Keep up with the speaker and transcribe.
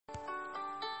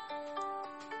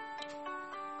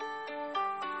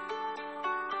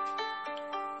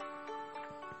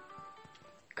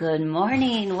Good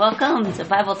morning. Welcome to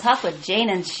Bible Talk with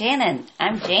Jane and Shannon.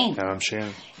 I'm Jane. And I'm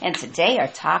Shannon. And today our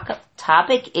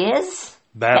topic is...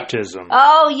 Baptism.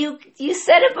 Oh, you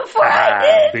said it before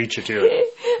I did. Beat you to it.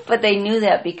 But they knew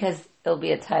that because there'll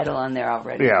be a title on there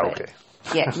already. Yeah, but, okay.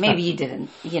 Yeah, maybe you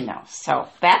didn't, So,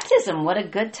 baptism, what a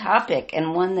good topic.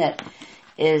 And one that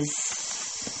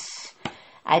is,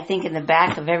 I think, in the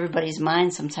back of everybody's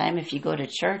mind sometime if you go to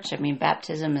church. I mean,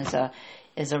 baptism is a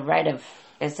rite of...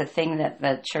 It's a thing that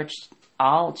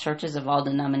all churches of all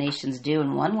denominations do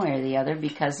in one way or the other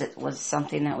because it was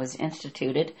something that was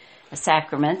instituted, a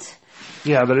sacrament.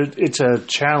 Yeah, but it's a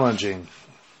challenging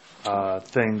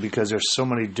thing because there's so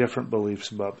many different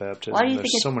beliefs about baptism. Why do you think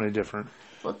there's so many different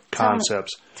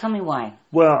concepts? Tell me why.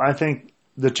 Well, I think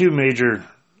the two major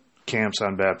camps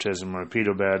on baptism are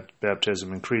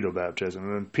pedo-baptism and credo baptism.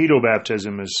 And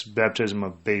pedo-baptism is baptism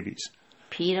of babies.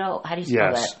 Pedo? How do you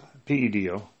spell that? Yes,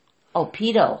 P-E-D-O. Oh,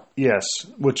 pedo. Yes,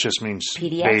 which just means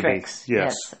pediatrics. Baby.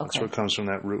 Yes, okay. That's where it comes from,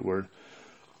 that root word.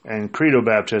 And credo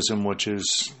baptism, which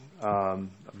is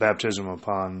baptism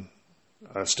upon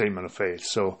a statement of faith.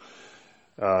 So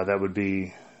that would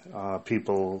be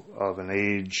people of an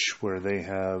age where they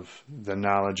have the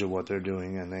knowledge of what they're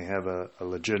doing and they have a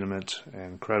legitimate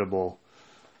and credible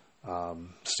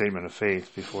statement of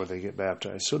faith before they get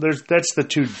baptized. So that's the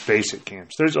two basic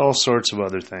camps. There's all sorts of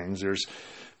other things. There's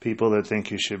people that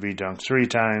think you should be dunked 3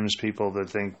 times, people that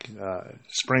think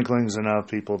sprinkling's enough,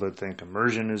 people that think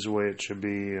immersion is the way it should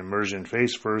be, immersion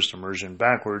face first, immersion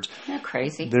backwards. Isn't that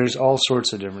crazy? There's all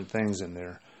sorts of different things in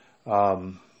there.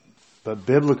 But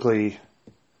biblically,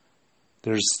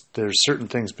 there's certain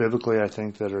things biblically I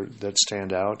think that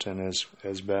stand out, and as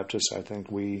Baptists, I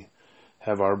think we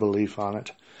have our belief on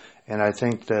it. And I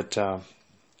think that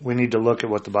we need to look at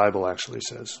what the Bible actually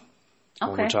says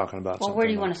when we're talking about something. Well, where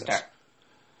do you like want to start?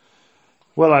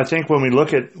 Well, I think when we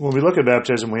look at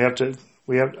baptism, I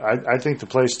think the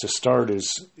place to start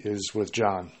is with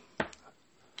John.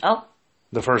 Oh,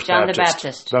 the first John Baptist. The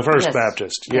Baptist. The first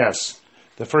Baptist. Yes.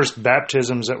 The first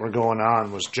baptisms that were going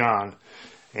on was John.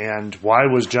 And why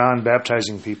was John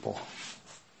baptizing people?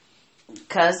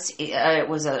 Because it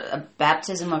was a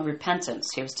baptism of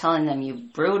repentance. He was telling them, "You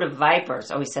brood of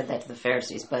vipers." Oh, he said that to the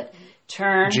Pharisees, but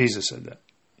turn. Jesus said that.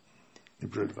 You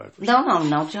brood of vipers.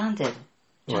 No. John did.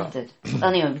 John did.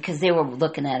 Anyway, because they were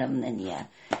looking at him, and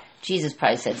Jesus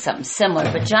probably said something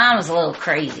similar, but John was a little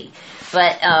crazy.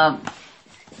 But,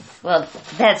 well,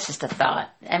 that's just a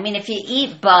thought. I mean, if you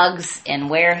eat bugs and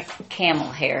wear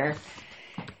camel hair,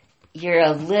 you're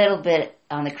a little bit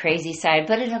on the crazy side,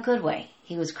 but in a good way.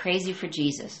 He was crazy for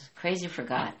Jesus, crazy for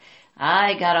God.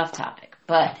 I got off topic,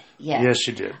 but yeah. Yes,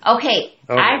 you did. Okay.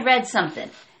 I read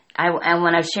something. I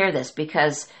want to share this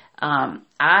because...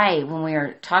 when we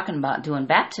were talking about doing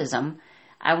baptism,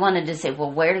 I wanted to say, well,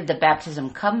 where did the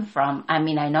baptism come from? I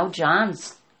mean, I know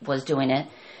John's was doing it,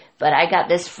 but I got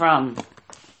this from,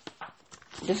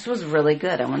 this was really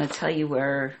good. I want to tell you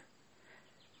where,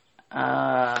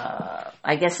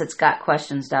 I guess it's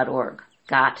gotquestions.org,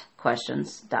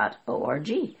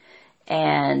 gotquestions.org.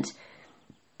 And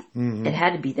it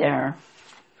had to be there.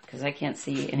 Because I can't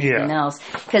see anything else.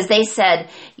 Because they said,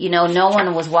 no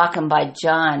one was walking by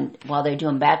John while they're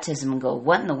doing baptism and go,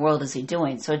 what in the world is he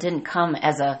doing? So it didn't come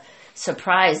as a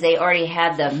surprise. They already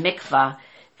had the mikvah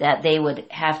that they would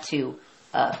have to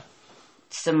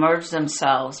submerge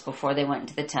themselves before they went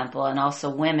into the temple. And also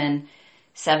women,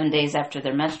 7 days after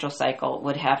their menstrual cycle,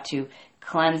 would have to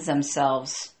cleanse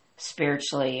themselves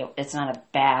spiritually. It's not a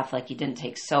bath, like you didn't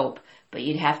take soap. But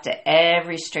you'd have to,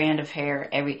 every strand of hair,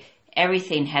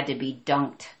 everything had to be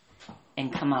dunked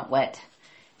and come out wet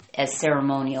as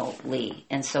ceremonially.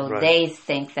 And so they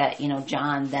think that,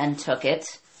 John then took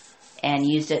it and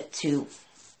used it to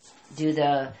do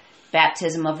the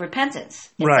baptism of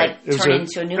repentance. It's like turning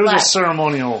into a new life. It was a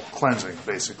ceremonial cleansing,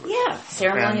 basically. Yeah,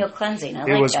 ceremonial cleansing.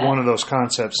 It was one of those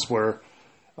concepts where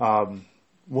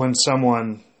when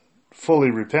someone fully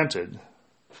repented,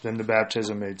 then the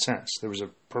baptism made sense. There was a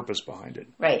purpose behind it.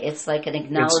 Right. It's like an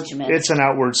acknowledgement. It's an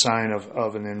outward sign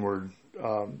of an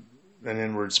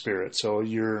inward spirit. So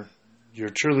you're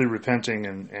truly repenting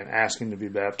and asking to be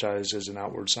baptized as an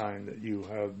outward sign that you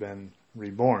have been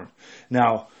reborn.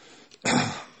 Now,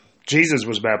 Jesus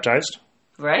was baptized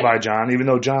by John, even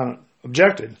though John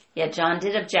objected. Yeah, John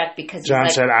did object because John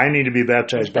said, I need to be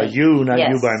baptized by you, not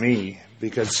you by me,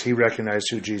 because he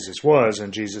recognized who Jesus was,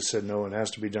 and Jesus said, no, it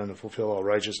has to be done to fulfill all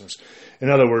righteousness.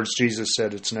 In other words, Jesus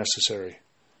said it's necessary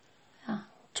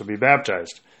to be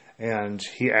baptized. And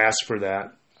he asked for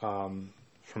that from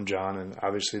John, and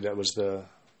obviously that was the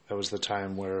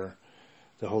time where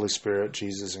the Holy Spirit,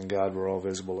 Jesus, and God were all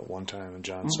visible at one time, and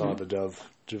John saw the dove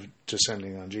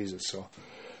descending on Jesus. So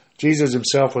Jesus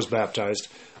himself was baptized.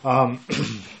 And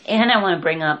I want to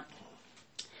bring up,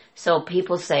 so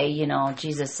people say,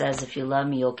 Jesus says, if you love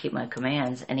me, you'll keep my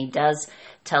commands. And he does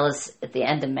tell us at the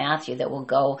end of Matthew that we'll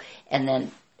go and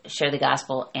then share the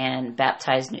gospel and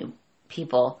baptize new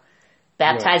people,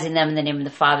 baptizing them in the name of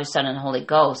the Father, Son, and Holy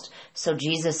Ghost. So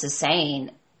Jesus is saying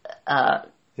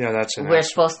that's we're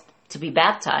supposed to be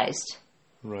baptized.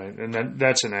 Right, and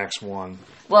that's in Acts 1.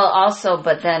 Well, also,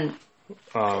 but then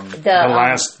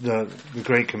the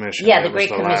Great Commission. Yeah, the Great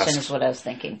Commission is what I was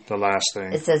thinking. The last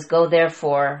thing. It says, go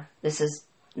therefore, this is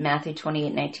Matthew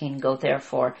 28:19, go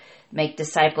therefore, make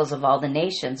disciples of all the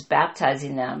nations,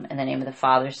 baptizing them in the name of the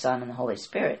Father, Son, and the Holy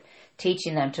Spirit,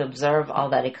 teaching them to observe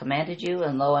all that he commanded you,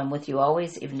 and lo, I'm with you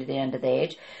always, even to the end of the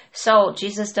age. So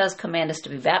Jesus does command us to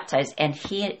be baptized, and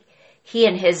he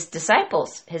and his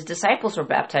disciples were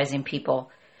baptizing people.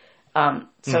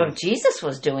 So if Jesus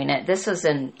was doing it, this was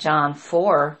in John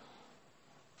 4,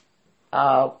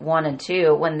 1 and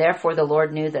 2, when therefore the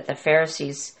Lord knew that the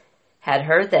Pharisees had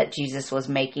heard that Jesus was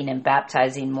making and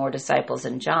baptizing more disciples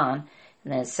than John.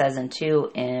 And then it says in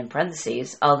 2 in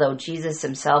parentheses, although Jesus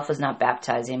himself was not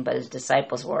baptizing, but his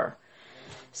disciples were.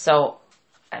 So,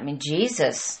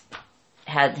 Jesus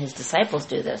had his disciples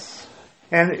do this.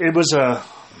 And it was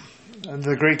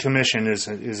the Great Commission is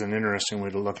an interesting way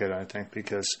to look at it, I think,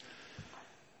 because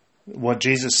what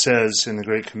Jesus says in the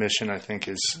Great Commission, I think,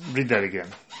 is... Read that again.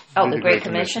 Oh, the Great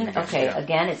Commission? Okay, yeah.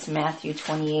 Again, it's Matthew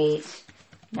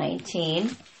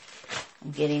 28:19.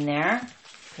 I'm getting there.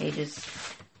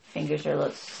 Fingers are a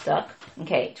little stuck.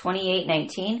 Okay,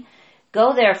 28:19.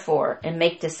 Go therefore and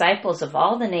make disciples of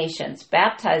all the nations,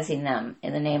 baptizing them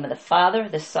in the name of the Father,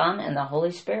 the Son, and the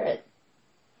Holy Spirit.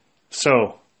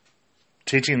 So,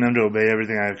 teaching them to obey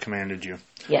everything I have commanded you.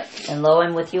 Yep. And lo,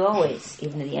 I'm with you always,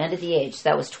 even to the end of the age.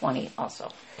 That was 20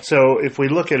 also. So if we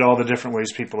look at all the different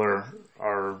ways people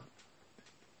are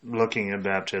looking at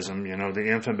baptism, the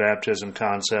infant baptism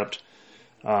concept,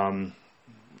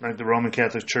 like the Roman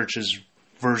Catholic Church's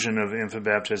version of infant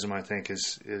baptism, I think,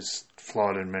 is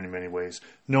flawed in many, many ways.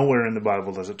 Nowhere in the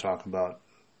Bible does it talk about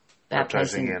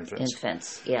baptizing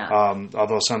infants. Yeah.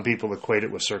 Although some people equate it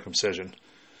with circumcision.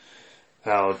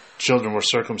 How children were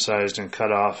circumcised and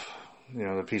cut off,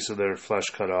 the piece of their flesh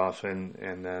cut off, and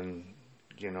then,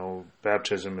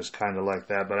 baptism is kind of like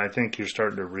that. But I think you're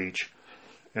starting to reach,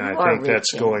 and I think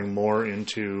that's going more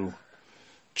into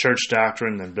church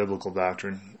doctrine than biblical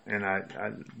doctrine, and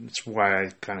that's why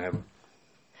I kind of have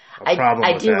a problem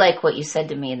with that. I do like what you said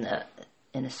to me in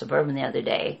the Suburban the other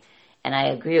day, and I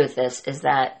agree with this, is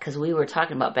that, because we were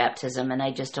talking about baptism, and I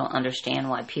just don't understand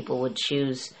why people would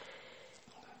choose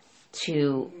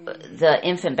to the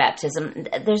infant baptism.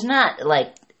 There's not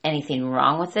anything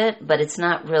wrong with it, but it's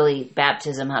not really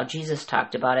baptism how Jesus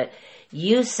talked about it.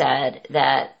 You said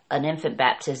that an infant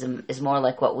baptism is more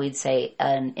like what we'd say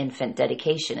an infant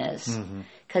dedication is,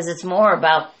 because it's more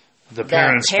about the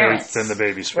parents' faith than the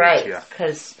baby's faith. Right? Yeah.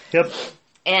 Yep.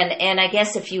 And I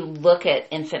guess if you look at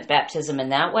infant baptism in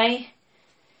that way,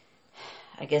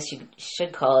 I guess you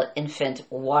should call it infant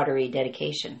watery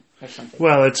dedication or something.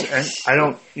 Well, I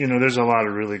don't, there's a lot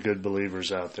of really good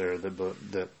believers out there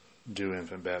that do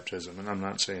infant baptism, and I'm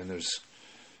not saying there's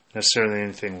necessarily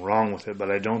anything wrong with it, but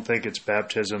I don't think it's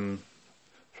baptism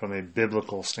from a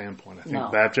biblical standpoint. I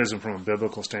think baptism from a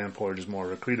biblical standpoint is more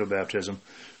of a credo baptism,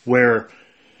 where...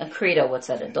 A credo, what's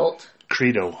that, adult?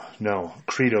 Credo, no.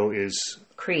 Credo is...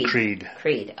 Creed.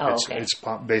 Oh, okay. It's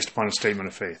based upon a statement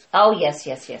of faith. Oh, yes.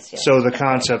 So the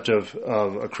concept of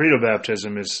a credo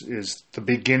baptism is the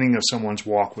beginning of someone's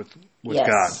walk with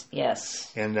God.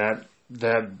 Yes. And that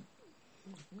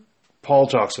Paul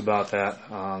talks about that.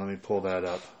 Let me pull that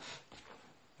up.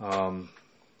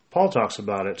 Paul talks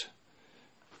about it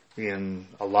in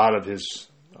a lot of his...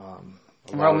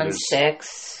 Romans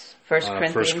 6, 1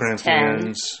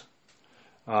 Corinthians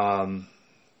 10.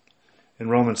 In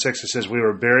Romans 6 it says, we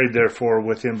were buried therefore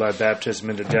with him by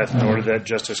baptism into death, in order that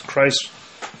just as Christ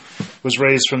was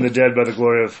raised from the dead by the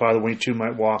glory of the Father, we too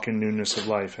might walk in newness of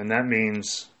life. And that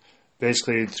means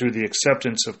basically through the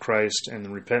acceptance of Christ and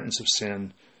the repentance of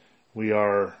sin, we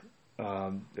are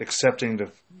accepting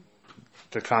the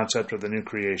concept of the new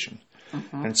creation.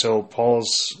 Mm-hmm. And so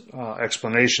Paul's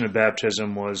explanation of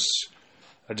baptism was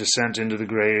a descent into the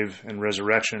grave, and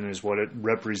resurrection is what it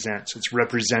represents. It's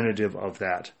representative of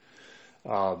that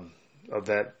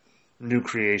new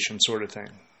creation sort of thing,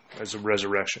 as a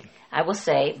resurrection. I will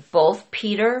say both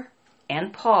Peter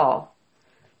and Paul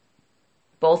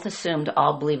both assumed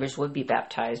all believers would be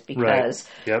baptized, because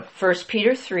 1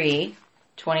 Peter 3,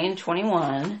 20 and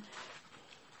 21,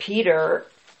 Peter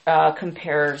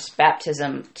compares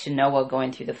baptism to Noah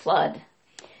going through the flood.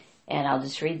 And I'll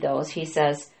just read those. He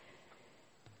says,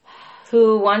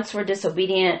 who once were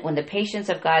disobedient when the patience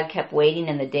of God kept waiting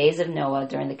in the days of Noah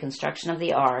during the construction of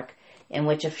the ark, in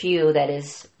which a few, that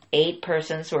is, 8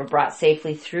 persons, were brought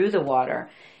safely through the water.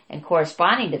 And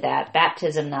corresponding to that,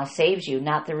 baptism now saves you,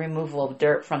 not the removal of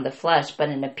dirt from the flesh, but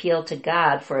an appeal to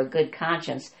God for a good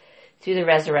conscience through the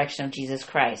resurrection of Jesus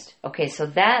Christ. Okay, so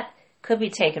that could be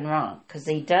taken wrong, because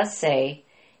he does say,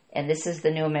 and this is the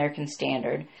New American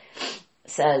Standard,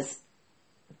 says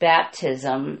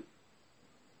baptism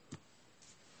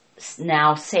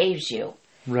now saves you.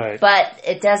 Right. But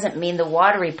it doesn't mean the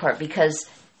watery part, because...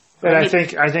 And I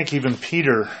think even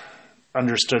Peter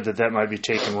understood that might be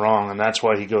taken wrong, and that's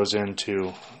why he goes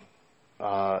into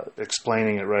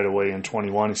explaining it right away in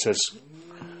 21. He says,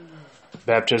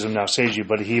 baptism now saves you,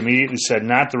 but he immediately said,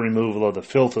 not the removal of the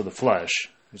filth of the flesh.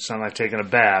 It's not like taking a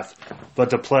bath, but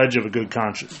the pledge of a good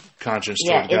conscience toward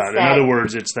God. In other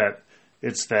words, it's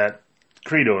that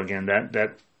credo again,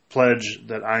 that pledge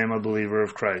that I am a believer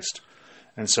of Christ.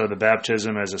 And so the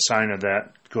baptism as a sign of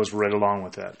that goes right along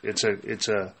with that.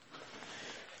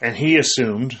 And he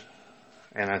assumed,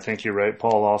 and I think you're right,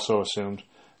 Paul also assumed,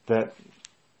 that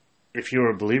if you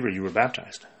were a believer, you were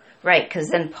baptized. Right, because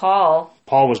then Paul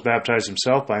was baptized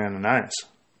himself by Ananias.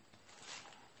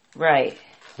 Right.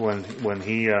 When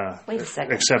he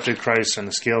accepted Christ and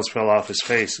the scales fell off his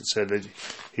face, it said that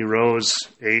he rose,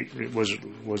 ate,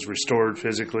 was restored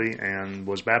physically, and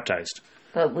was baptized.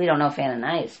 But we don't know if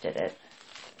Ananias did it.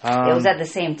 It was at the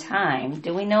same time.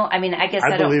 Do we know? I mean, I guess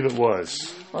I believe it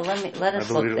was. Well, let us look there. I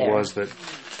believe it was that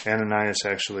Ananias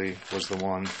actually was the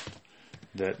one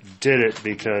that did it,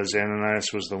 because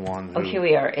Ananias was the one who... Oh, here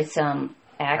we are. It's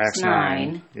Acts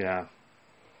 9. Yeah.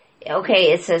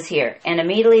 Okay, it says here, and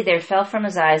immediately there fell from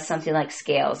his eyes something like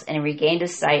scales, and he regained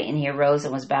his sight, and he arose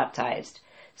and was baptized.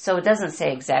 So it doesn't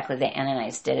say exactly that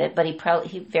Ananias did it, but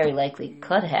he very likely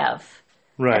could have.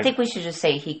 Right. I think we should just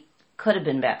say he could have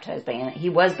been baptized by Ananias. He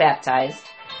was baptized.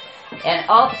 And,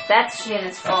 that's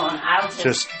Shannon's phone. I'll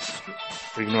just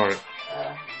ignore it.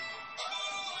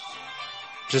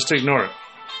 Just ignore it.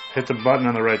 Hit the button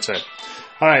on the right side.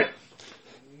 All right.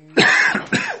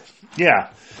 Yeah.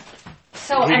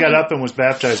 So he got up and was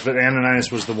baptized, but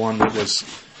Ananias was the one that was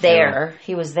there.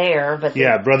 He was there, but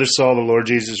Brother Saul, the Lord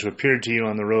Jesus, who appeared to you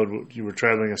on the road you were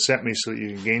traveling, has sent me so that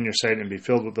you can gain your sight and be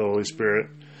filled with the Holy Spirit.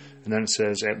 And then it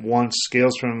says, at once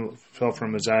scales fell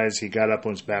from his eyes. He got up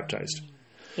and was baptized.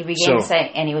 He regained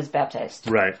sight and he was baptized.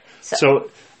 Right.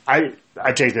 So I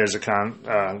take that as a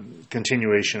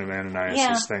continuation of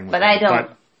Ananias' thing. But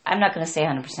I'm not going to say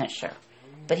 100% sure.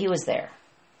 But he was there.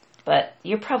 But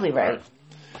you're probably right.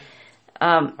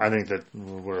 I think that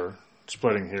we're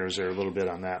splitting hairs there a little bit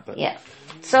on that. But yeah.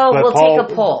 So we'll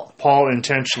take a poll. Paul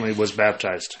intentionally was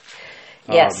baptized.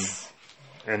 Yes.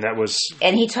 And that was...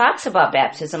 And he talks about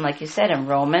baptism, like you said, in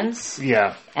Romans.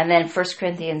 Yeah. And then 1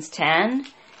 Corinthians 10.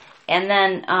 And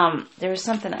then there was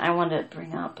something I wanted to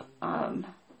bring up.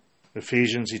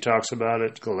 Ephesians, he talks about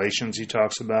it. Galatians, he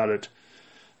talks about it.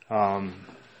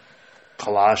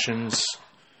 Colossians.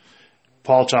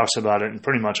 Paul talks about it in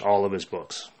pretty much all of his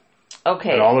books.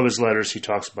 Okay. In all of his letters, he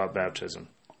talks about baptism.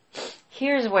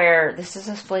 Here's where, this is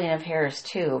a splitting of hairs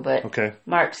too, but okay.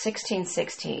 Mark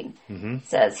 16:16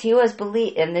 says, he was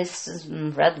believed, and this is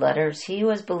in red letters, he who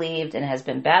was believed and has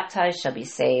been baptized shall be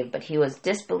saved, but he who was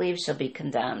disbelieved shall be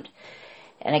condemned.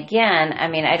 And again, I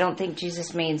mean, I don't think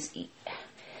Jesus means,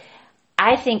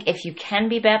 I think if you can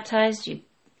be baptized, you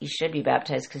should be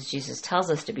baptized because Jesus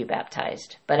tells us to be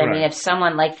baptized. But I mean, if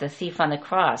someone like the thief on the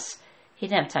cross, he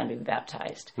didn't have time to be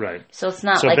baptized. Right. So it's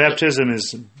not like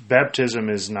baptism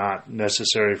is not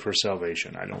necessary for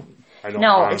salvation. I don't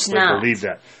honestly believe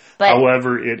that. But,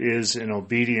 however, it is in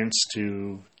obedience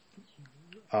to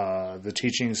the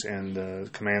teachings and the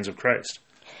commands of Christ.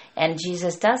 And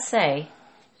Jesus does say,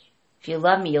 if you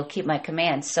love me, you'll keep my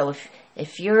commands. So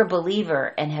if you're a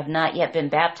believer and have not yet been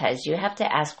baptized, you have to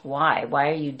ask why. Why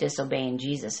are you disobeying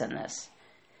Jesus in this?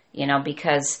 You know,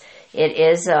 because it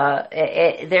is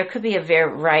there could be a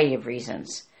variety of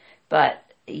reasons, but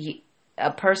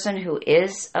a person who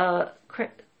is a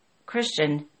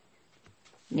Christian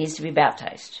needs to be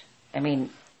baptized. I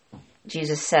mean,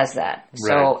 Jesus says that. Right.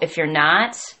 So if you're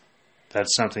not,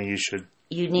 that's something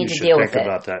you need to deal with it. Think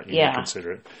about that. You need to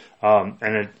consider it.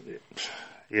 And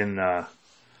in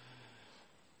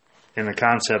the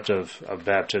concept of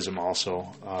baptism,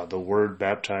 also the word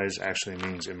baptize actually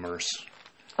means immerse.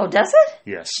 Oh, does it?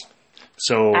 Yes.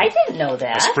 So I didn't know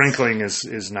that. Sprinkling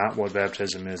is not what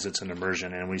baptism is. It's an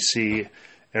immersion. And we see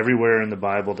everywhere in the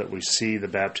Bible that we see the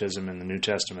baptism in the New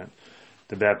Testament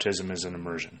the baptism is an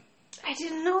immersion. I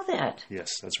didn't know that.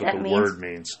 Yes, that's what the word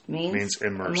means. Means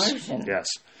immerse. Immersion. Yes.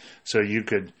 So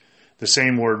the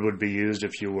same word would be used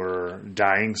if you were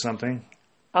dyeing something.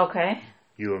 Okay.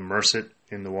 You immerse it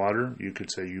in the water. You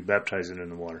could say you baptize it in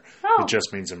the water. Oh. It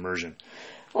just means immersion.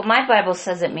 Well, my Bible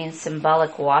says it means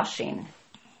symbolic washing.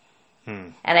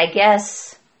 And I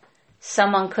guess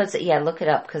someone could say, look it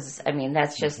up, because,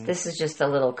 that's just, this is just a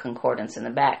little concordance in the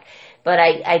back. But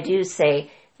I do say,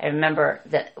 I remember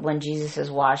that when Jesus is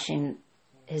washing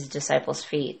his disciples'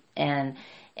 feet, and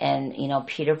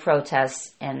Peter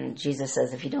protests, and Jesus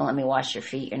says, if you don't let me wash your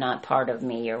feet, you're not part of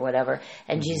me, or whatever.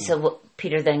 And Jesus said,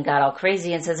 Peter then got all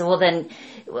crazy and says, well, then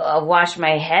wash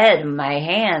my head, my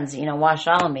hands, wash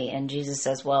all of me. And Jesus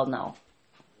says, well, no.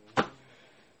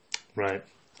 Right.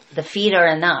 The feet are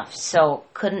enough. So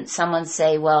couldn't someone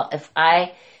say, well, if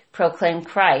I proclaim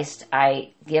Christ,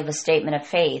 I give a statement of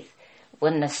faith,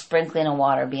 wouldn't a sprinkling of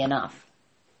water be enough?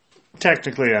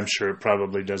 Technically, I'm sure it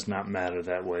probably does not matter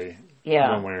that way,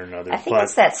 one way or another. I think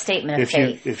it's that statement of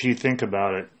faith. If you think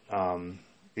about it,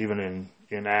 even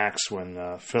in Acts,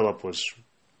 when Philip was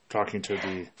talking to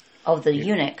the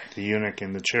eunuch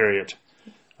in the chariot,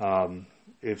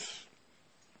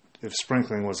 if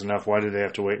sprinkling was enough, why did they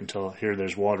have to wait until here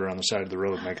there's water on the side of the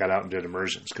road and they got out and did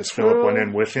immersions? Because Philip went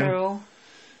in with him.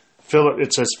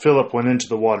 It says Philip went into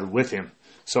the water with him.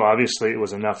 So obviously it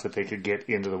was enough that they could get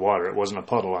into the water. It wasn't a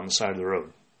puddle on the side of the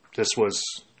road. This was,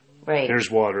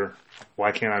 here's water.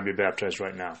 Why can't I be baptized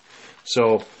right now?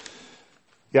 So,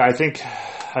 yeah, I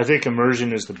think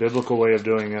immersion is the biblical way of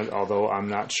doing it, although I'm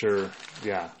not sure,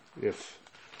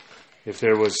 if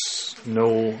there was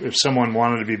if someone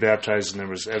wanted to be baptized and there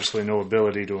was absolutely no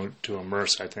ability to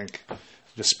immerse, I think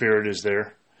the Spirit is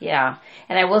there. Yeah.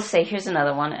 And I will say, here's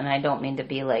another one, and I don't mean to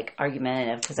be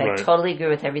argumentative, because I totally agree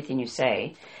with everything you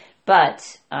say.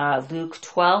 But Luke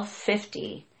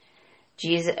 12:50,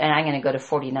 Jesus, and I'm going to go to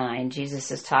 49. Jesus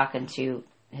is talking to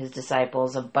his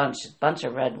disciples, a bunch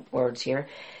of red words here.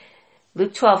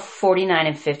 Luke 12:49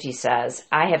 and 50 says,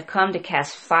 I have come to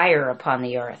cast fire upon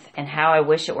the earth, and how I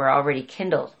wish it were already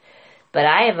kindled. But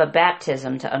I have a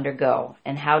baptism to undergo,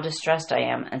 and how distressed I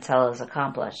am until it is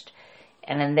accomplished.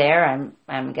 And in there,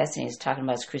 I'm guessing he's talking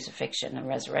about his crucifixion and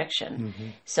resurrection. Mm-hmm.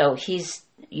 So he's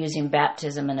using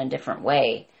baptism in a different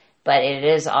way, but it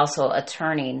is also a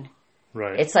turning.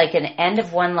 Right. It's like an end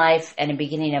of one life and a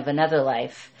beginning of another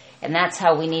life. And that's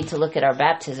how we need to look at our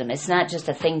baptism. It's not just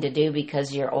a thing to do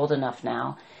because you're old enough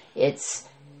now. It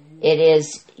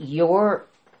is your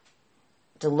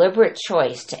deliberate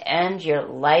choice to end your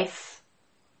life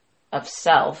of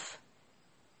self,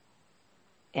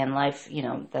 and life,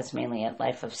 that's mainly a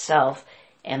life of self,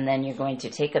 and then you're going to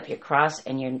take up your cross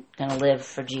and you're going to live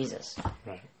for Jesus.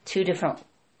 Right. 2 different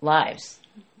lives.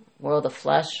 World of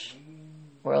flesh,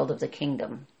 world of the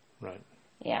kingdom. Right.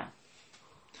 Yeah.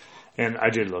 And I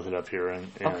did look it up here, and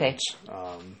okay.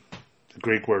 The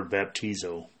Greek word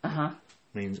baptizo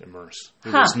means immerse.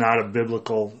 It was not a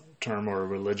biblical term or a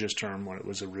religious term when it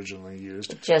was originally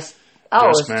used. Just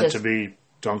meant to be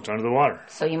dunked under the water.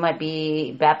 So you might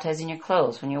be baptizing your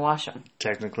clothes when you wash them.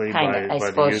 Technically, by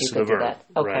the use of the verb.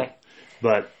 Okay. Right.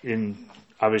 But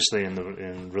obviously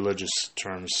in religious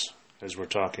terms, as we're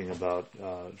talking about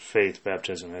faith,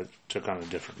 baptism, it took on a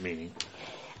different meaning.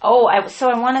 So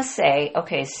I want to say,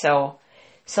 okay, so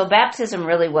baptism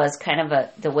really was kind of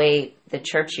the way the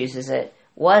church uses it,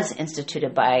 was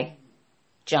instituted by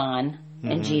John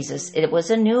and Jesus. It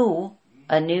was a new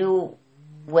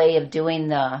way of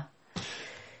doing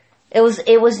it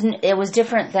was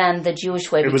different than the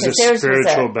Jewish way. It was a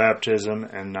spiritual baptism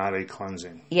and not a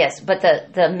cleansing. Yes, but the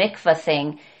mikvah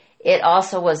thing, it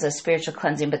also was a spiritual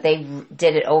cleansing, but they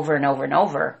did it over and over and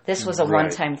over. This was a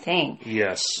one-time thing.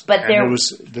 Yes. But there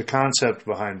was the concept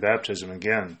behind baptism,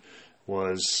 again,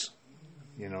 was,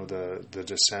 the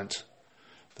descent,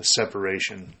 the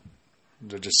separation.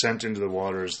 The descent into the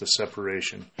water is the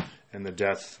separation and the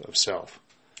death of self.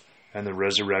 And the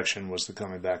resurrection was the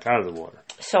coming back out of the water.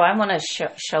 So I want to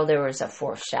show there was a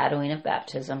foreshadowing of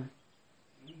baptism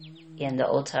in the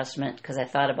Old Testament, because I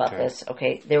thought about this.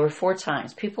 Okay, there were 4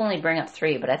 times. People only bring up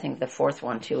 3, but I think the 4th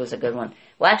one, too, is a good one.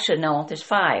 Well, actually, no, there's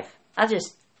 5.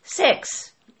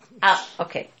 6.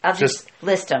 I'll just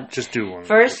list them. Just do one.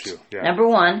 First, number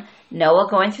 1, Noah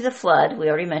going through the flood. We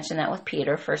already mentioned that with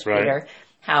Peter, Peter,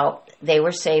 how they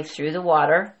were saved through the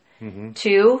water. Mm-hmm.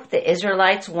 2, the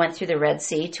Israelites went through the Red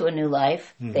Sea to a new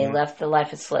life. Mm-hmm. They left the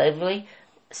life of slavery,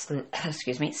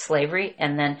 slavery,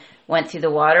 and then went through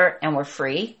the water and were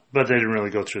free. But they didn't really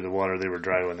go through the water. They were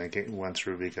dry when they went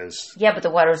through because... Yeah, but the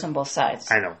water was on both sides.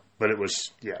 I know, but it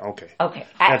was... Yeah, okay. Okay.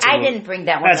 I didn't bring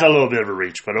that one up. That's a little bit of a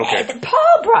reach, but okay.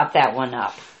 Paul brought that one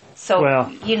up. So,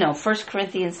 1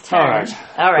 Corinthians 10.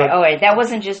 All right. That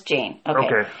wasn't just Jane.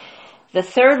 Okay. The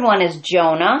third one is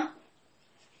Jonah.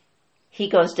 He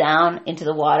goes down into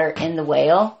the water in the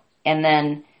whale. And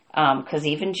then, because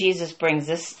even Jesus brings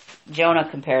this Jonah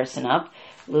comparison up.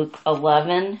 Luke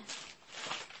 11.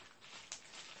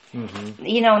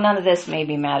 Mm-hmm. None of this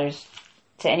maybe matters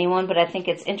to anyone, but I think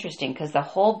it's interesting because the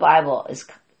whole Bible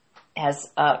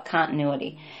has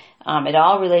continuity. It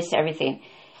all relates to everything.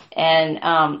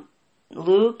 And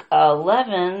Luke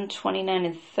 11, 29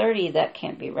 and 30, that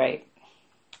can't be right.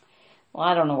 Well,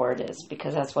 I don't know where it is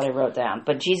because that's what I wrote down.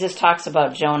 But Jesus talks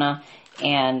about Jonah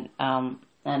and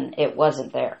it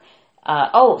wasn't there.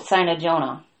 Sign of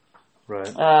Jonah.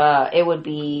 Right. It would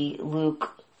be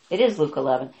it is Luke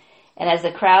 11. And as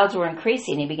the crowds were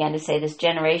increasing, he began to say, this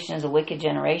generation is a wicked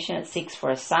generation. It seeks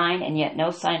for a sign, and yet no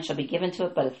sign shall be given to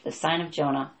it, but it's the sign of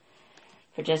Jonah.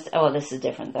 This is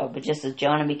different though. But just as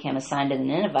Jonah became a sign to the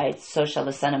Ninevites, so shall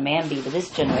the Son of Man be to this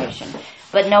generation.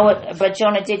 But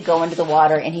Jonah did go into the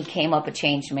water, and he came up a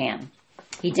changed man.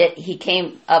 He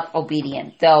came up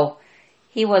obedient, though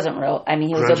he wasn't real. I mean,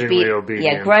 he was obedient.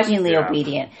 Yeah, grudgingly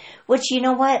obedient. Which, you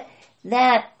know what?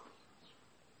 That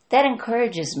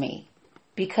encourages me,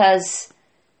 because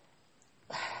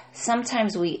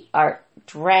sometimes we are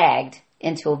dragged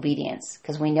into obedience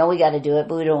because we know we got to do it,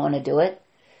 but we don't want to do it.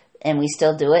 And we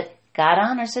still do it. God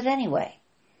honors it anyway.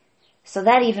 So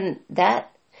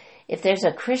if there's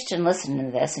a Christian listening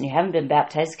to this and you haven't been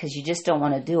baptized because you just don't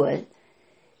want to do it,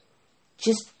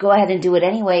 just go ahead and do it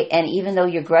anyway. And even though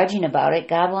you're grudging about it,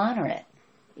 God will honor it.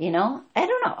 I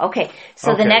don't know. Okay.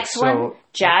 So the next one,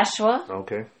 Joshua.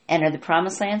 Okay. Entered the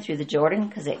promised land through the Jordan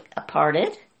because it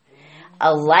parted.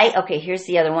 Here's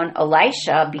the other one.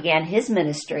 Elisha began his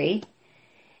ministry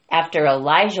after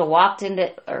Elijah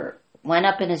went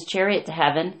up in his chariot to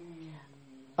heaven.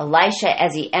 Elisha,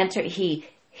 as he entered, he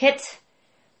hit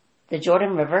the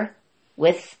Jordan River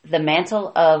with the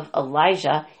mantle of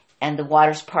Elijah, and the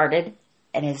waters parted,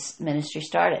 and his ministry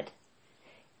started.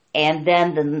 And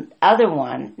then the other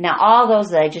one, now all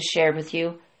those that I just shared with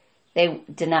you, they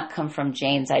did not come from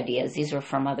Jane's ideas. These were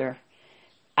from either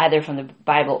from the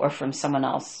Bible or from someone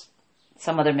else,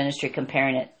 some other ministry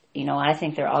comparing it. I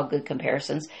think they're all good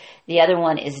comparisons. The other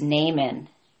one is Naaman.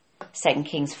 2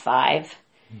 Kings 5.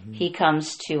 Mm-hmm. He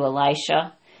comes to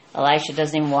Elisha. Elisha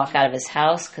doesn't even walk out of his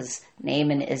house because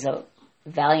Naaman is a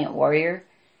valiant warrior,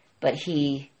 but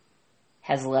he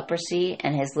has leprosy,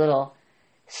 and his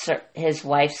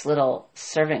wife's little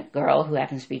servant girl, who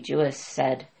happens to be Jewish,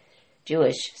 said,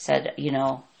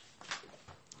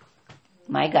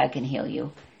 my God can heal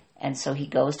you. And so he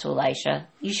goes to Elisha.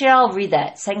 You should all read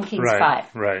that, 2 Kings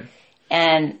 5. Right.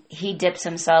 And he dips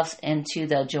himself into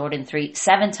the Jordan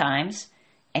 7 times,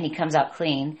 and he comes out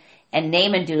clean. And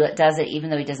Naaman does it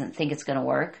even though he doesn't think it's going to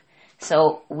work.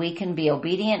 So we can be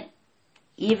obedient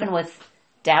even with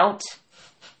doubt,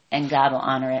 and God will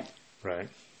honor it. Right.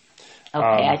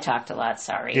 Okay, I talked a lot.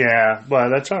 Sorry. Yeah, well,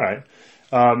 that's all right.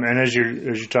 And as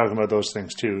you're talking about those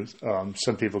things too,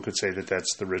 some people could say that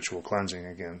that's the ritual cleansing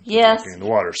again. Yes. In the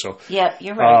water. So. Yeah,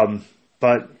 you're right.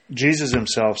 But Jesus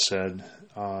himself said,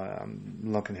 I'm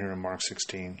looking here in Mark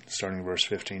 16, starting verse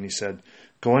 15. He said,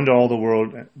 "Go into all the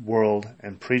world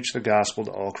and preach the gospel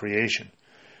to all creation.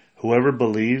 Whoever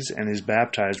believes and is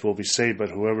baptized will be saved, but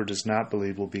whoever does not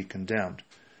believe will be condemned."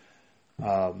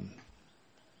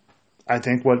 I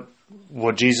think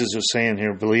what Jesus is saying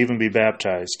here, believe and be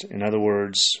baptized. In other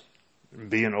words,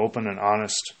 be an open and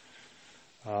honest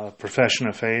profession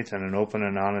of faith and an open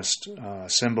and honest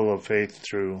symbol of faith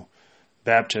through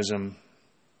baptism.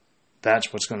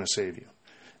 That's what's going to save you.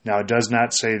 Now, it does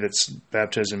not say that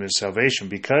baptism is salvation,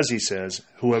 because he says,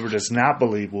 whoever does not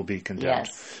believe will be condemned.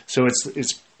 Yes. So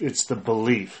it's the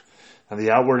belief. And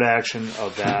the outward action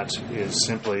of that is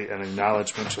simply an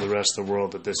acknowledgement to the rest of the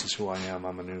world that this is who I am.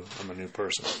 I'm a new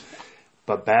person.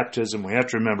 But baptism, we have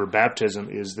to remember, baptism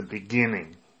is the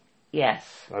beginning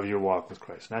of your walk with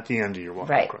Christ, not the end of your walk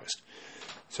with Christ.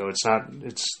 So it's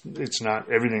not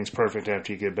everything's perfect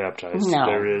after you get baptized. No.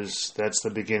 That's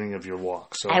the beginning of your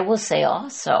walk. So I will say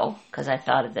also, because I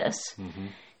thought of this,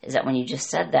 is that when you just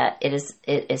said that, it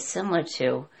is similar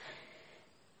to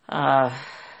a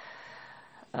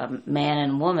man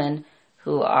and woman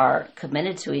who are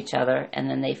committed to each other, and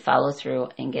then they follow through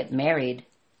and get married.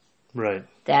 Right.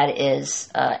 That is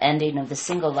ending of the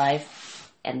single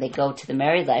life, and they go to the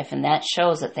married life, and that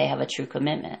shows that they have a true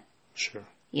commitment. Sure.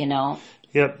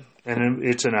 Yep. And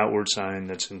it's an outward sign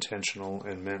that's intentional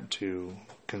and meant to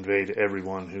convey to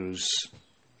everyone who's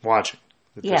watching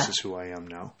that this is who I am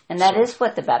now. And that is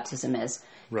what the baptism is.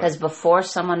 Because before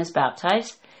someone is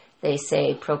baptized, they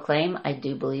say, proclaim, I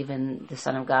do believe in the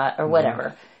Son of God, or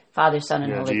whatever. Father, Son,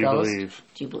 and Holy Ghost. Believe?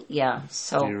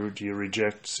 So do you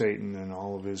reject Satan and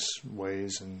all of his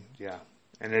ways? And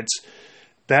it's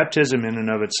baptism in and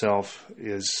of itself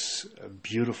is a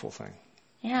beautiful thing.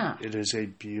 Yeah. It is a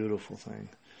beautiful thing.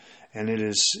 And it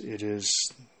is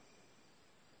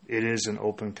an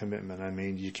open commitment. I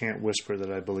mean, you can't whisper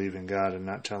that I believe in God and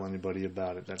not tell anybody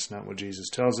about it. That's not what Jesus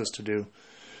tells us to do.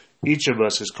 Each of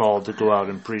us is called to go out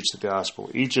and preach the gospel.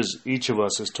 Each of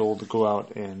us is told to go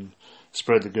out and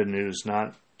spread the good news,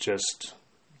 not just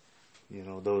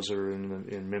those that are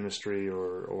in ministry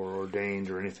or ordained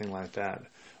or anything like that.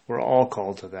 We're all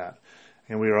called to that,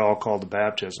 and we are all called to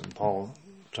baptism. Paul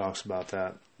talks about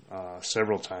that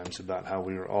several times, about how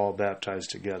we were all baptized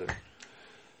together.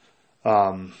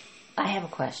 I have a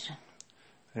question.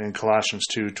 In Colossians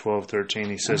 2:12-13,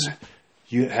 he says,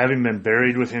 "You having been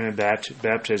buried with him in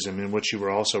baptism, in which you were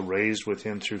also raised with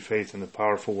him through faith in the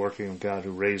powerful working of God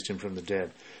who raised him from the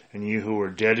dead. And you who were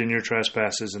dead in your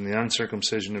trespasses and the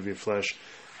uncircumcision of your flesh,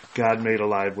 God made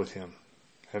alive with him,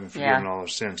 having forgiven all our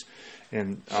sins."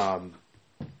 And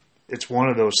it's one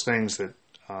of those things that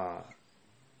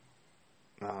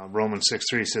Romans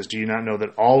 6:3 says, "Do you not know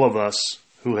that all of us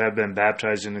who have been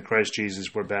baptized into Christ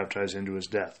Jesus were baptized into his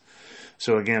death?"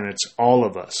 So again, it's all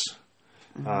of us.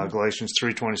 Galatians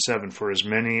 3:27, "For as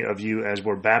many of you as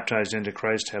were baptized into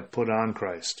Christ have put on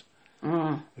Christ."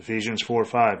 Ephesians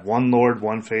 4:5, "One Lord,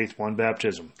 one faith, one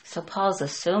baptism." So Paul's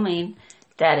assuming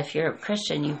that if you're a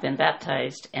Christian, you've been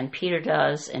baptized, and Peter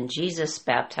does, and Jesus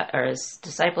baptized, or his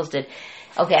disciples did.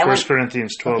 Okay, 1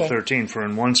 Corinthians 12:13, "For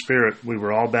in one Spirit we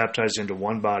were all baptized into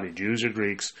one body, Jews or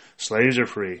Greeks, slaves or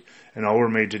free, and all were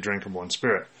made to drink of one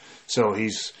Spirit." So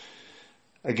it's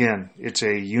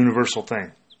a universal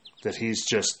thing, that he's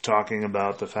just talking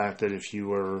about the fact that if you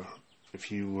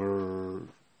were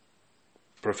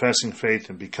professing faith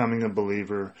and becoming a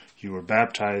believer, you were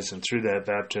baptized, and through that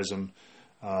baptism,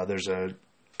 there's a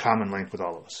common link with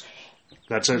all of us.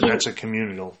 That's a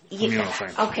communal thing.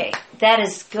 Okay, that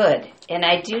is good. And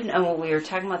I do know we were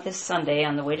talking about this Sunday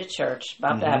on the way to church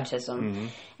about baptism.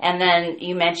 And then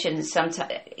you mentioned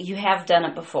you have done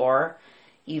it before.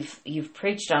 You've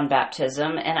preached on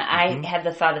baptism, and I had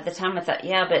the thought at the time. I thought,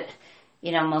 but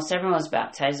most everyone's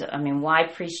baptized. I mean, why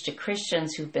preach to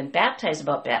Christians who've been baptized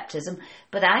about baptism?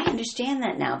 But I understand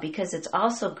that now, because it's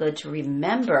also good to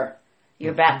remember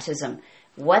your baptism,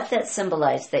 what that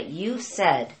symbolized, that you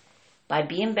said by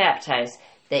being baptized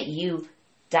that you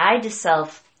died to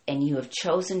self and you have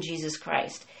chosen Jesus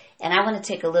Christ. And I want to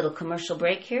take a little commercial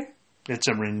break here. It's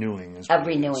a renewing.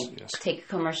 Yes. Take a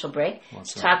commercial break.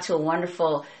 Talk to a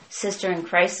wonderful sister in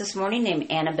Christ this morning named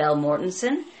Annabelle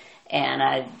Mortensen. And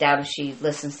I doubt if she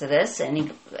listens to this.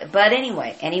 But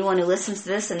anyway, anyone who listens to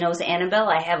this and knows Annabelle,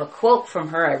 I have a quote from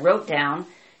her I wrote down,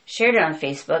 shared it on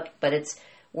Facebook, but it's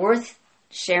worth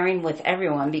sharing with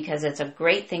everyone because it's a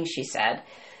great thing she said.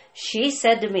 She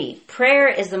said to me, "Prayer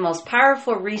is the most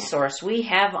powerful resource we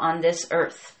have on this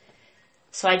earth."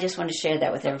 So I just want to share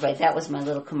that with everybody. That was my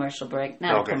little commercial break.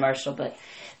 Not a commercial, but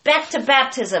back to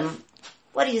baptism.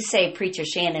 What do you say, Preacher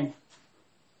Shannon?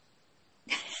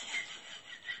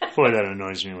 Boy, that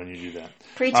annoys me when you do that.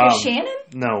 Preacher Shannon?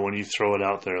 No, when you throw it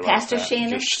out there like Pastor that.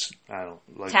 Shannon? I don't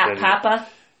like Top that. Papa?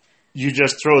 You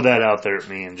just throw that out there at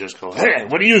me and just go, "Hey,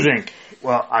 what do you think?"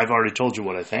 Well, I've already told you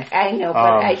what I think. I know,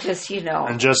 but I just,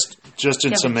 And just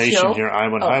in summation here, I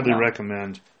would highly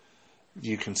recommend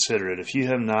you consider it. If you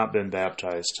have not been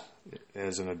baptized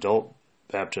as an adult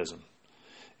baptism,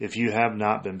 if you have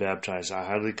not been baptized, I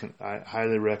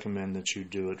highly recommend that you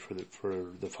do it for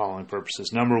the following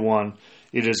purposes. Number one,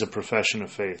 it is a profession of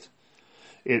faith.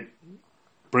 It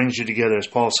brings you together, as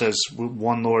Paul says,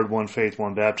 one Lord, one faith,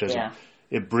 one baptism. Yeah.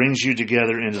 It brings you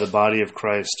together into the body of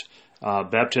Christ.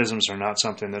 Baptisms are not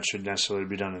something that should necessarily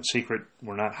be done in secret.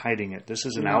 We're not hiding it. This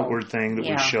is an outward thing that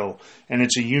we show. And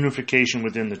it's a unification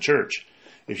within the church.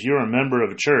 If you're a member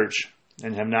of a church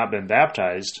and have not been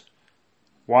baptized,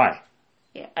 why?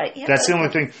 That's the only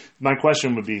thing. My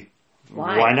question would be,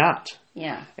 why not?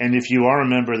 Yeah. And if you are a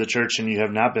member of the church and you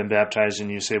have not been baptized and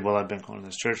you say, "Well, I've been going to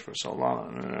this church for so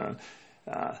long,"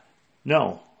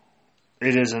 no.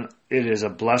 It is a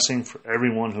blessing for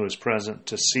everyone who is present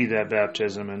to see that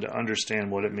baptism and to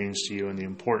understand what it means to you and the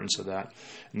importance of that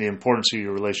and the importance of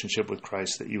your relationship with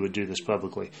Christ, that you would do this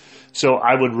publicly. So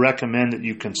I would recommend that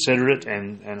you consider it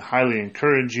and highly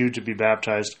encourage you to be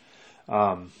baptized,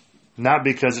 not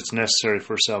because it's necessary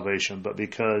for salvation, but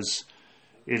because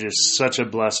it is such a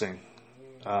blessing,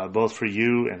 both for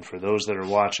you and for those that are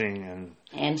watching.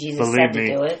 And Jesus believe said to me,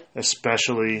 do it.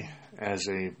 Especially as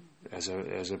a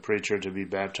preacher, to be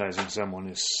baptizing someone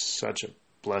is such a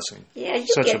blessing. Yeah, you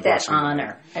such get that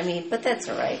honor. I mean, but that's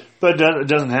all right. But it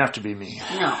doesn't have to be me.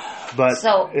 No. But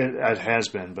it has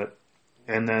been.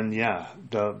 And then,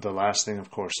 the last thing,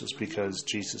 of course, is because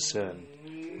Jesus said,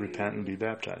 repent and be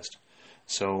baptized.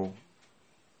 So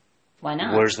why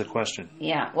not? Where's the question?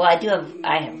 Yeah. Well, I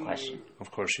have a question.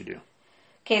 Of course you do.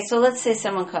 Okay, so let's say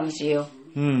someone comes to you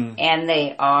and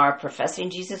they are professing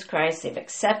Jesus Christ. They've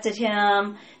accepted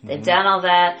Him. They've done all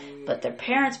that. But their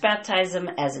parents baptized them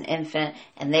as an infant.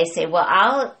 And they say, well,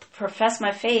 I'll profess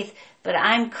my faith, but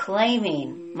I'm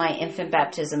claiming my infant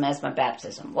baptism as my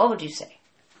baptism. What would you say?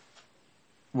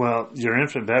 Well, your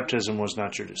infant baptism was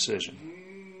not your decision.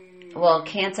 Well,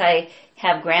 can't I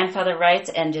have grandfather rights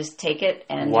and just take it?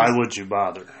 And why would you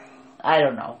bother? I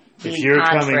don't know. If you're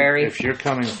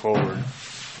coming forward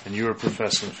and you are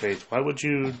professing faith, why would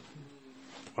you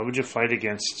fight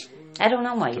against? I don't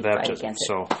know why you fight against it.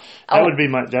 So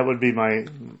that would be my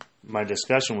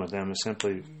discussion with them is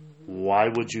simply, why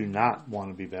would you not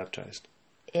want to be baptized?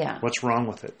 Yeah. What's wrong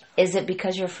with it? Is it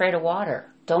because you're afraid of water?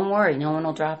 Don't worry, no one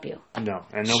will drop you. No.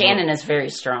 Shannon is very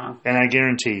strong. And I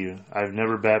guarantee you, I've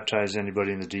never baptized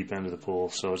anybody in the deep end of the pool,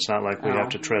 so it's not like we have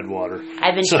to tread water.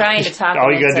 I've been trying to talk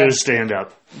all you got to do is stand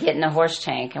up. Get in a horse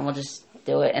tank, and we'll just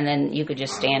do it, and then you could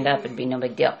just stand up. It'd be no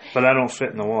big deal. But I don't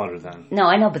fit in the water then. No,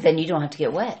 I know, but then you don't have to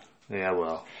get wet. Yeah,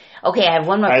 well. Okay, I have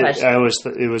one more question. It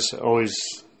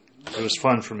was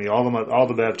fun for me. All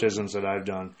the baptisms that I've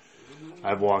done,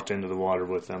 I've walked into the water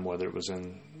with them, whether it was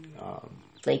in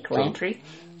Lake Lantry,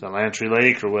 the Lantry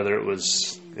Lake, or whether it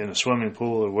was in a swimming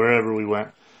pool, or wherever we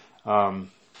went.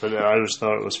 But I always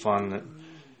thought it was fun that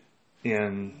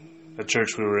in a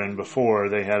church we were in before,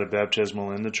 they had a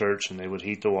baptismal in the church, and they would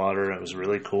heat the water. It was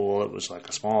really cool. It was like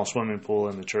a small swimming pool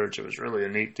in the church. It was really a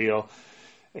neat deal.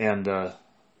 And the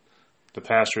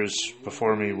pastors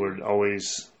before me would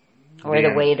always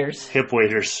the waiters, hip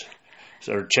waiters,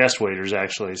 or chest waiters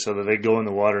actually, so that they'd go in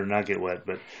the water and not get wet.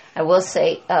 But I will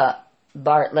say,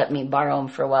 Bart let me borrow them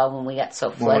for a while when we got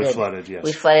so flooded. When we flooded, yes.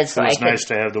 We flooded, so it was nice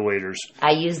to have the waiters.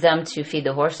 I used them to feed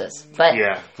the horses. But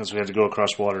yeah, because we had to go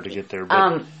across water to get there.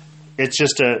 But it's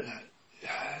just it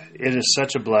is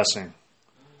such a blessing.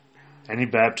 Any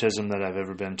baptism that I've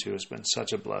ever been to has been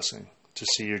such a blessing. To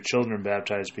see your children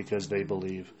baptized because they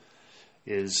believe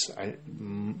is a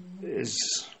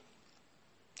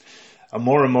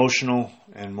more emotional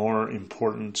and more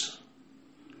important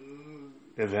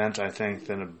event, I think,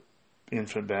 than an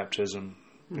infant baptism,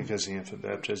 because the infant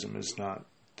baptism is not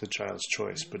the child's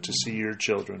choice. But to see your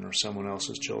children or someone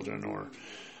else's children, or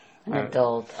an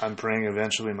adult. I'm praying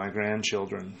eventually my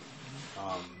grandchildren,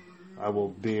 I will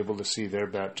be able to see their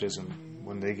baptism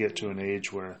when they get to an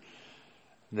age where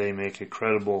they make a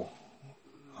credible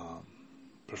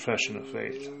profession of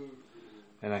faith.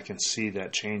 And I can see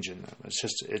that change in them.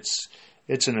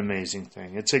 It's an amazing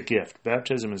thing. It's a gift.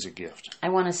 Baptism is a gift. I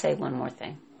want to say one more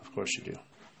thing. Of course you do.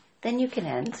 Then you can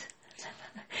end.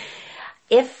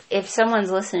 If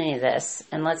someone's listening to this,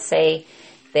 and let's say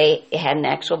they had an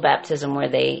actual baptism where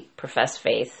they professed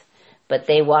faith, but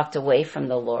they walked away from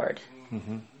the Lord,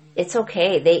 it's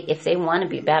okay. If they want to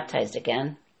be baptized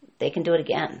again, they can do it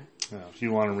again. Well, if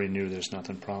you want to renew, there's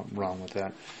nothing wrong with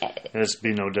that. It's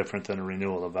be no different than a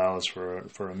renewal of vows for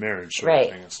a marriage sort of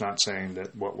thing. It's not saying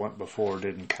that what went before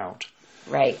didn't count.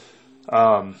 Right.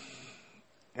 But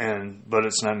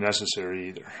it's not necessary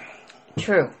either.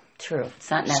 True. It's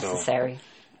not necessary.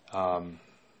 So,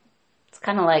 it's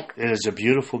kind of like... It is a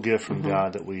beautiful gift from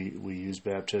God that we use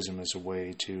baptism as a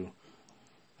way to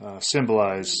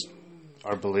symbolize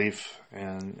our belief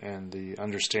and the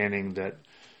understanding that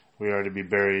we are to be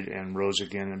buried and rose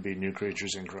again and be new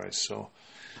creatures in Christ. So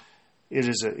it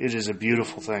is a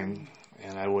beautiful thing,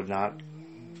 and I would not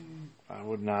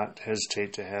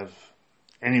hesitate to have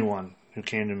anyone who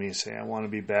came to me say, I want to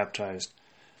be baptized.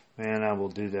 Man, I will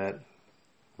do that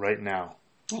right now.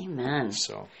 Amen.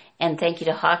 So, and thank you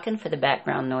to Hawken for the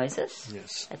background noises.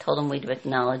 Yes. I told him we'd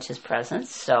acknowledge his presence.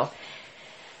 So,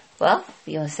 well,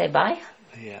 you want to say bye?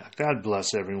 Yeah. God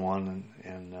bless everyone,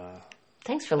 and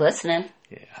thanks for listening.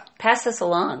 Yeah. Pass this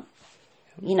along.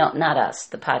 Not us,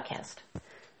 the podcast.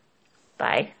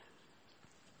 Bye.